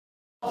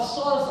of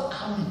Saul's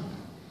army.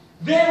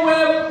 They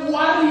were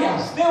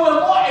warriors. They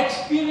were more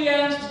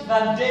experienced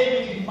than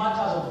David in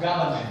matters of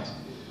government.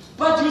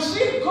 But you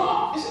see,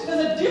 there's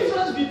a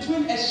difference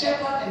between a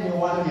shepherd and a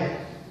warrior.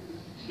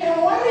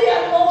 A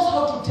warrior knows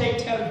how to take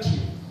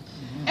territory.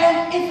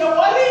 And if a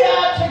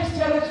warrior takes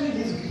territory,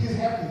 he's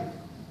happy.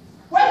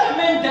 Whether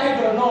men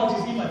died or not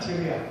is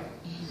immaterial.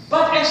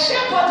 But a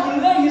shepherd will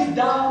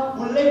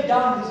lay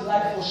down his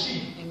life for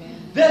sheep.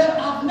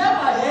 I've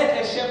never heard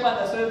a shepherd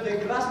that says the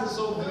grass is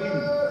so green,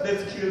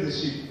 let's kill the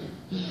sheep.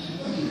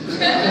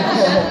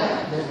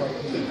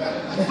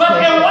 But a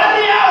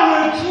warrior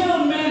will kill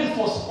men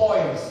for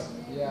spoils.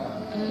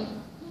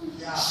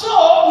 So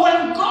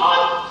when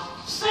God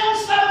sent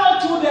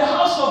Samuel to the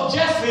house of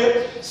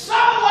Jesse,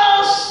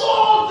 Samuel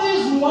saw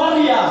these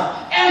warriors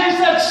and he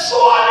said,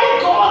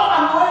 surely God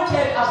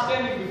anointed are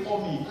standing before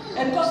me.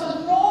 And God says,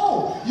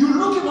 no, you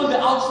look him on the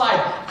outside.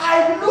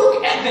 I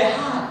look at the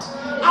heart.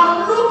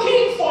 I'm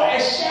looking for a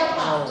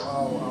shepherd,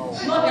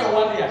 not a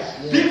warrior.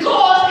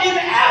 Because in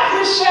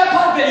every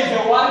shepherd there is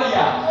a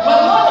warrior,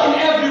 but not in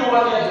every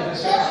warrior there is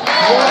a shepherd.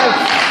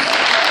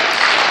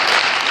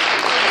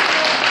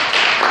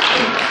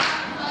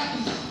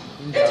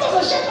 It was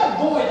a shepherd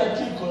boy that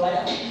killed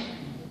Goliath.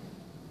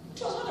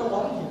 It was not a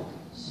warrior.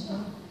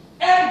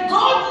 And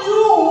God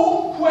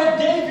knew where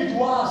David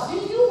was. He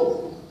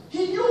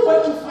knew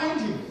where to find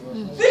him.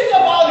 Think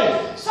about it.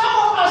 Some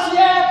of us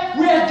here,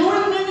 we are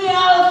doing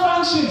menial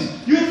functions.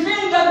 You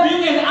think that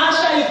being an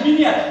usher is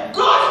menial.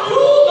 God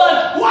knew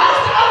that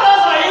whilst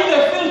others are in the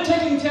field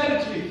taking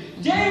territory,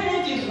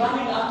 David is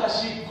running after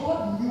sheep.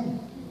 God knew.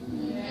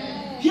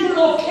 He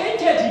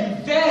located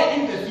him there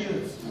in the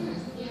fields.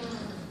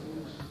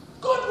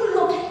 God will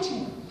locate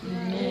you.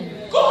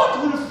 God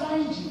will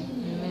find you.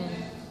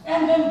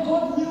 And then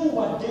God knew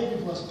what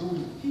David was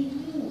doing. He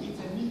knew it's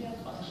a menial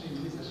function.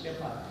 He's a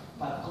shepherd.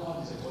 But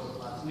God is a God of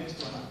plans.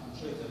 Next one, I'm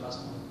sure it's the last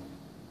one.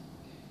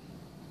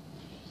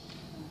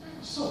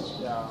 So,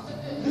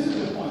 this is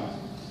the point.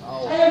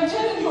 I am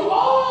telling you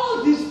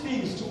all these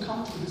things to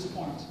come to this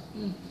point.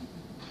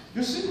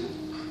 You see,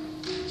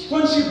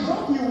 when she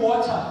brought me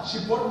water, she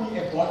brought me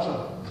a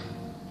bottle.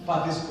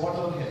 But this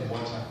bottle had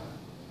water.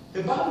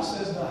 The Bible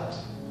says that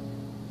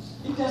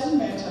it doesn't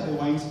matter the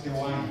wine.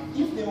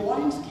 If the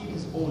wine skin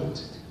is old,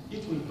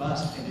 it will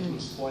burst and it will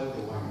spoil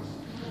the wine.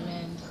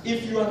 Amen.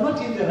 If you are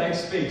not in the right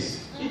space,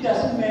 it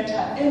doesn't matter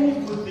any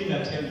good thing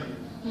I tell you,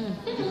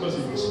 because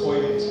it will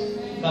spoil it.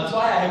 That's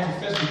why I had to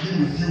first begin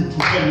with you to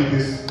tell me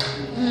this.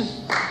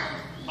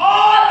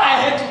 All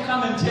I had to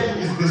come and tell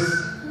you is this,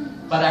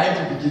 but I had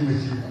to begin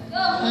with you.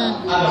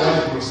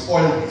 Otherwise, it will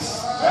spoil this.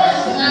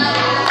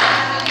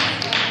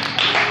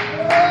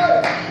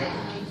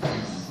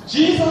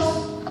 Jesus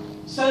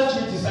said to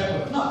his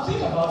disciples, now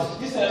think about it.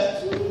 He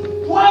says,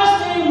 while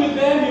staying with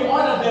them, he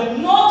ordered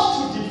them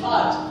not to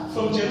depart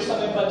from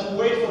Jerusalem, but to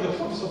wait for the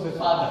promise of the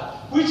Father,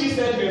 which he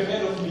said, you have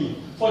heard of me.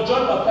 For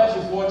John baptized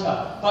with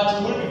water, but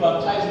you will be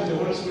baptized with the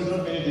Holy Spirit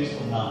not many days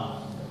from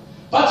now.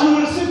 But you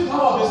will receive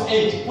power, verse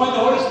 8, when the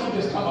Holy Spirit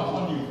has come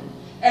upon you.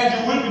 And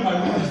you will be my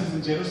witnesses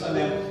in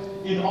Jerusalem,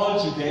 in all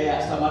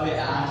Judea,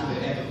 Samaria, and to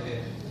the end of the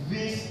earth.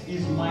 This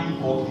is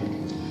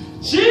mind-boggling.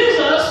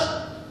 Jesus,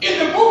 in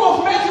the book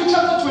of Matthew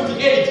chapter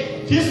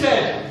 28, he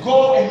said,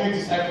 go and make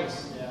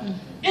disciples.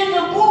 In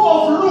the book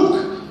of Luke,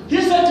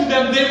 he said to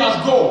them, they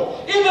must go.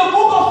 In the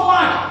book of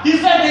Mark, he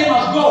said they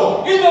must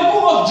go. In the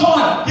book of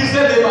John, he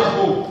said they must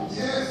go.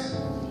 Yes.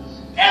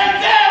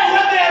 And then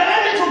when they are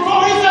ready to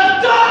go, he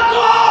said, don't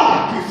go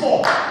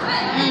before.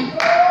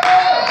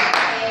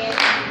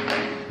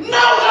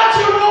 Now that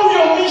you know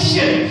your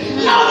mission,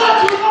 now that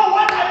you know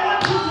what I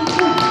want you to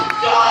do,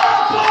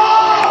 don't go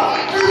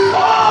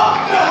before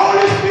the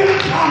Holy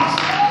Spirit comes.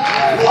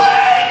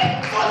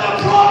 Wait for the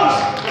promise.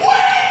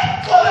 Wait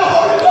for the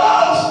Holy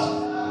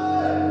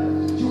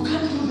Ghost. You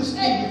can't do this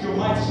thing with your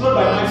mind. It's not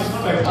by mind, it's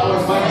not by power,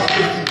 it's by the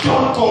Spirit.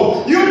 Don't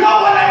go. You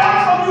know what I want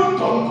from you?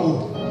 Don't go.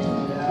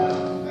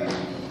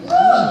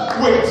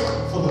 Wait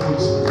for the Holy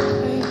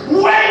Spirit.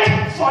 Wait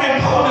for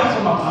empowerment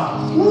from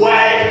above.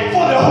 Wait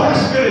for the Holy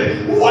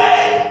Spirit.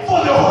 Wait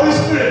for the Holy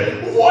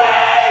Spirit.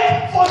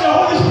 Wait for the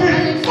Holy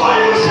Spirit. For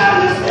you shall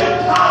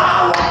receive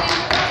power.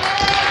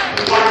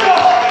 When the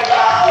Holy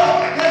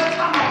Ghost has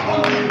come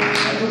upon you,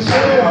 and you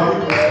shall be my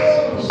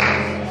witnesses.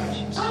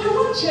 So you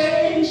won't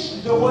change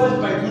the world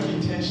by good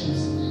intentions.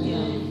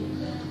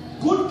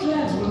 Good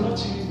plans will not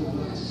change the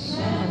world.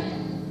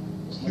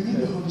 We need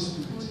the Holy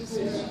Spirit.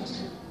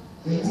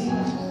 We need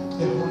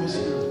the Holy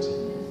Spirit.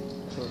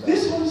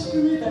 This Holy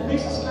Spirit that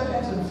makes us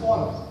repent and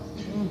fall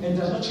and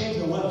does not change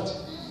the world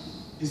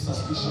is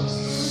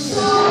suspicious.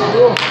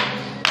 Because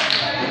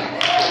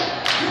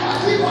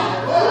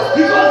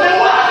the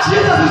one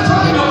Jesus is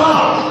talking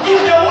about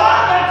is the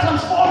one that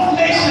transforms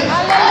nations. Is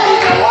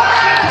the one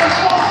that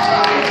transforms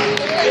lives.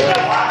 Is the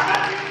one that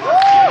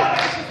transforms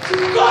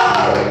generations. Go!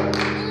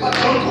 But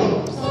don't go.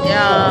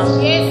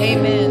 Yeah. Yes.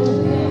 Amen.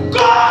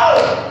 Go!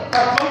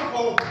 But don't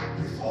go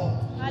before.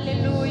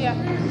 Hallelujah.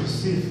 You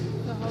receive.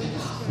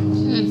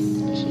 Yes.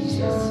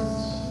 Jesus.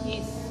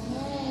 Yes.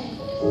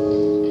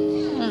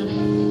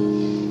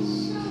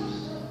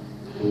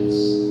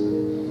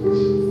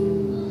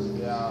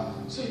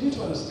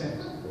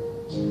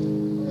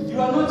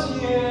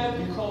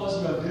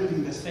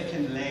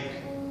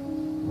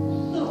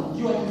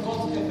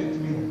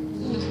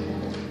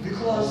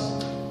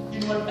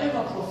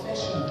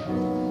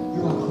 direction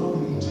you are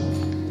growing into.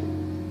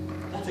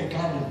 That's a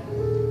garden.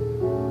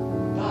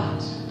 But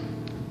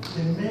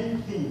the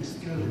main thing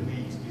still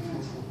remains: be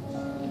fruitful.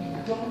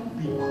 Don't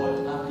be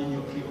caught up in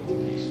your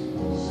preoccupation.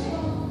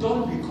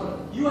 Don't be caught up.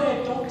 You are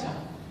a doctor.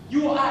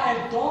 You are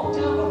a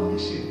doctor on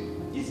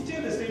mission. It's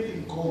still the same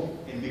thing. Go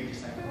and make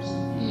disciples.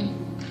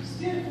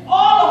 Still,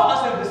 all of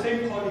us have the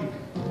same calling.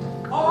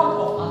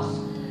 All of us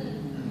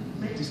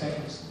make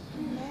disciples.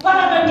 But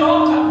I'm a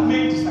doctor,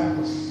 make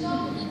disciples.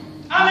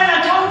 I'm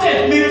an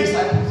accountant, make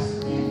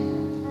disciples.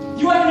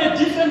 You are in a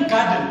different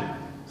garden,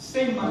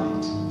 same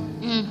mandate.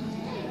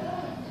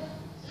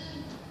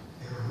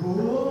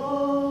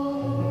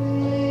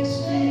 Holy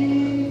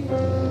Spirit,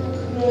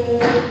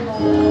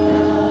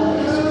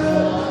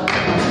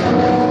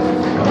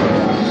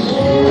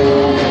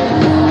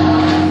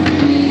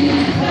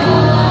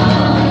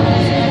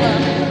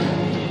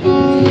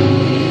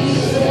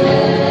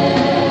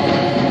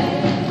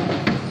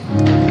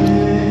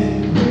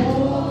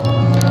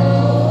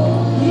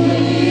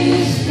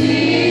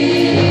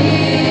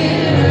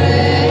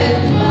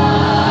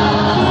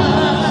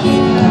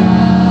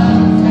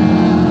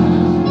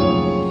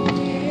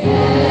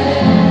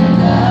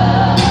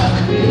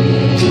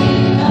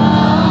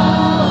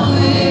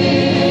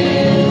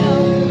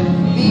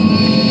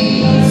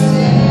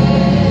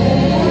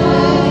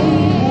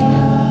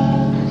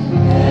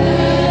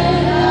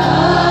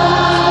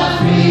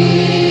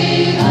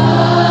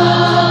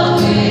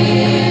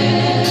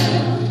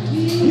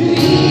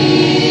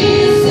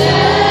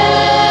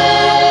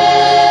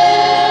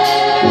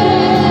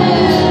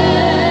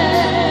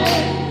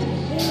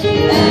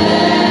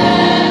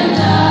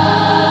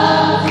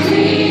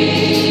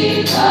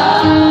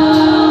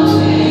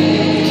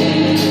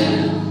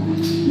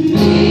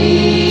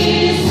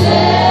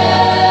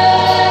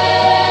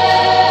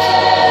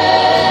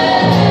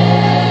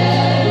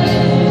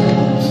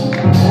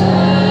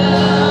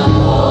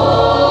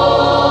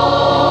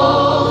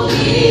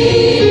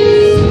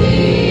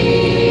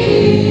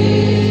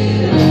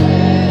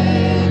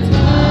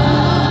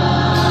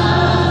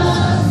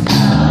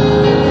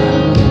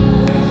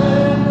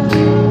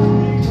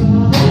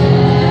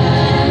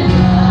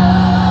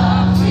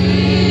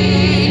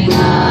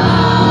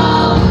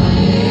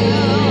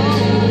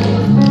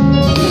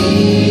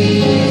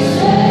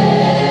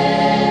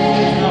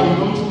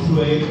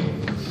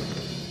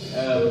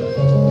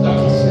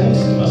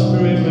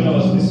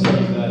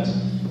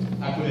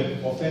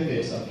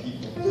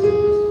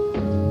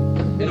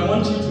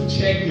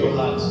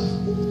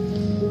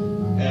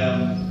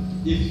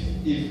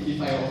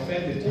 if I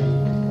offended you,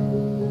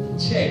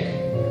 check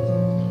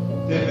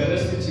the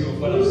veracity of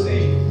what I'm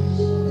saying.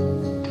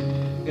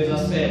 As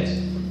I said,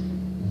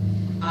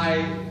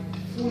 I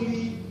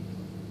fully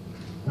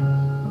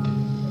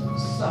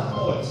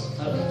support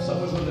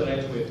is not the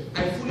right word.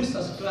 I fully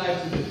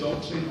subscribe to the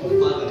doctrine of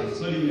fathering.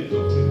 It's not even a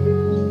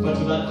doctrine, but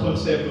to that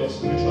concept of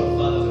spiritual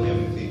fathers and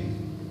everything.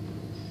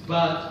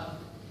 But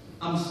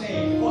I'm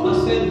saying, I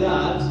said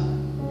that,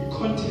 the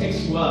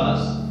context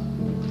was,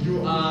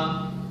 you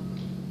are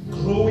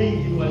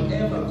growing in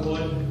whatever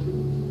God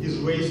is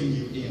raising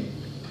you in.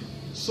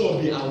 So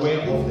be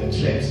aware of the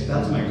threats.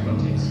 That's my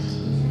context.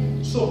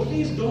 So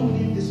please don't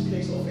leave this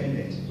place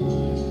offended.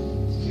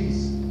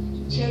 Please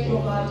check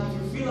your heart. If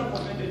you feel I'm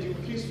offended, you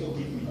please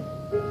forgive me.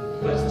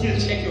 But still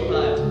check your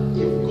heart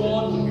if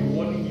God will be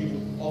warning you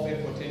of a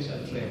potential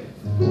threat.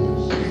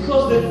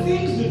 Because the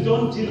things you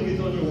don't deal with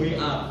on your way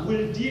up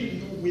will deal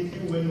with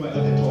you when you are at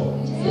the top.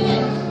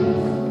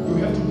 You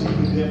have to deal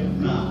with them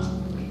now.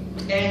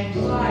 And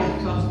pride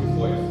comes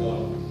before a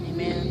fall.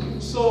 Amen.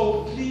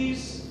 So please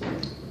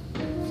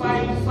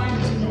find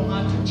it in your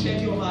heart to check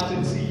your heart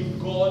and see if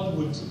God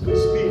would speak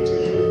to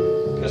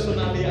you.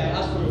 Personally, I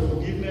ask for your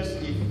forgiveness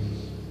if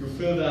you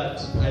feel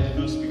that I did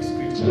not speak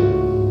scripture.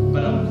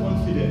 But I'm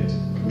confident.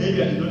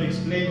 Maybe I did not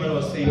explain what I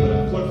was saying, but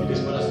I'm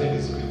confident what I said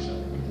is scripture.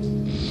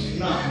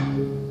 Now,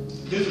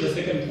 this is the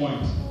second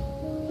point.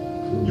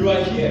 You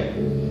are here,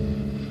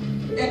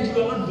 and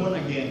you are not born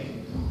again.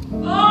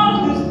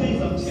 All these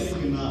things I'm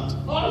telling you now,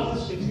 all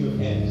these things you have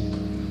heard,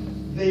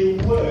 they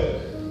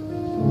work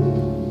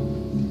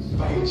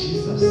by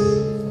Jesus.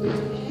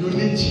 You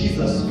need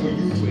Jesus for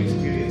you to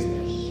experience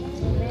them.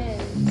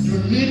 You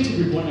need to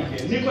be born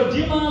again.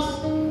 Nicodemus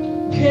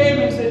came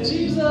and said,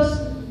 Jesus,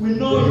 we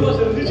know you as a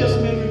religious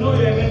man, we know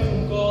you are a man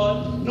from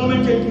God. No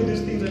man can do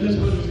these things unless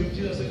God is with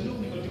Jesus. I said, look,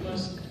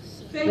 Nicodemus,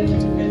 thank you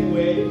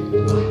anyway,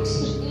 but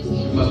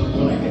you must be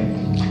born again.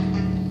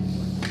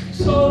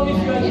 So if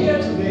you are here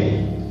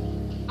today,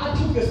 I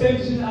took the same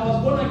decision. I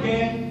was born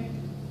again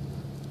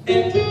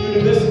at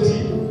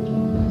university,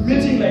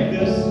 meeting like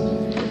this.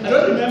 I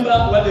don't remember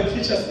what the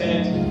preacher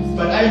said,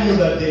 but I knew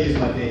that day is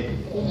my day.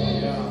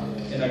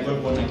 And I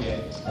got born again.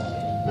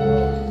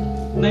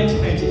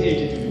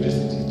 1998 at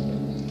university.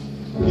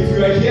 If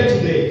you are here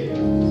today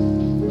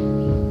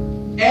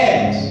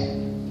and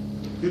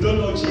you don't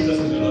know Jesus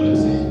as your Lord and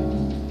Savior,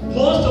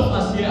 most of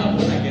us here are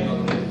born again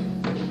already.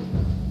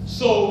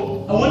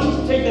 So I want you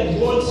to take that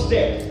bold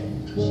step,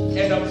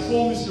 and I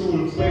promise you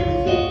will pray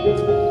with me.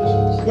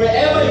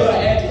 Wherever you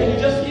are at, can you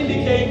just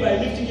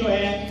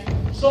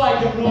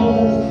I can know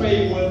who to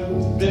pray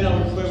with, then I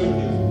will pray with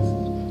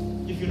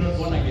you. If you're not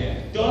born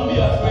again, don't be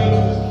afraid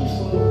of these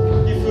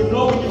people. If you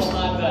know in your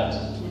heart that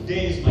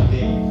today is my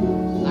day,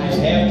 I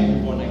have to be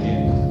born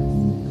again.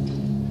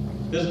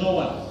 There's no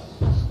one.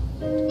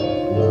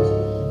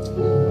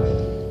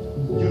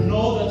 You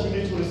know that you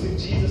need to receive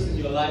Jesus in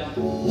your life.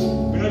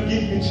 We're not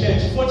giving you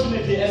church.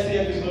 Fortunately,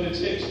 SCF is not a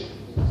church.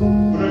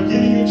 We're not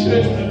giving you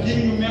church. We're not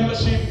giving you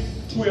membership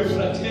to a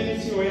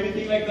fraternity or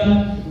anything like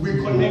that.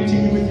 We're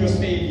connecting you with your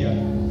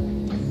Savior.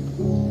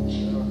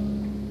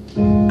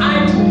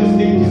 I took the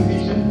same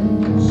decision.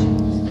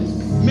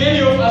 Many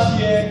of us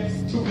here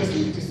took the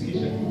same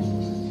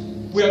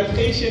decision. We are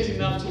patient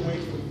enough to wait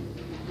for you.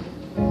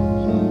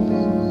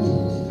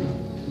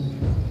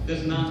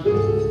 There's none.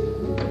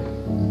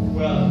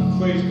 Well,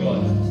 praise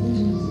God.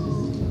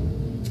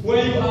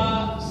 Where you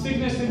are,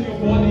 sickness in your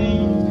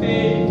body,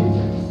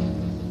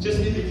 pain, just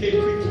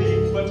indicate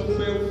quickly what to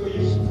pray for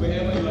you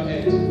wherever you are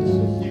at.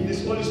 If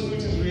this Holy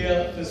Spirit is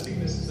real, the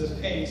sickness, the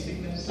pain,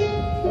 sickness,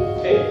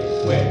 pain,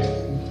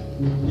 where?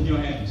 In your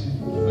hand.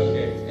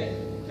 Okay.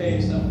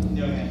 Pain, some in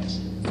your hand.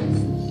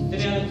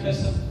 Any other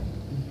person?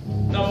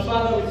 Now,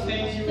 Father, we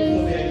thank you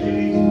for their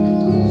healing.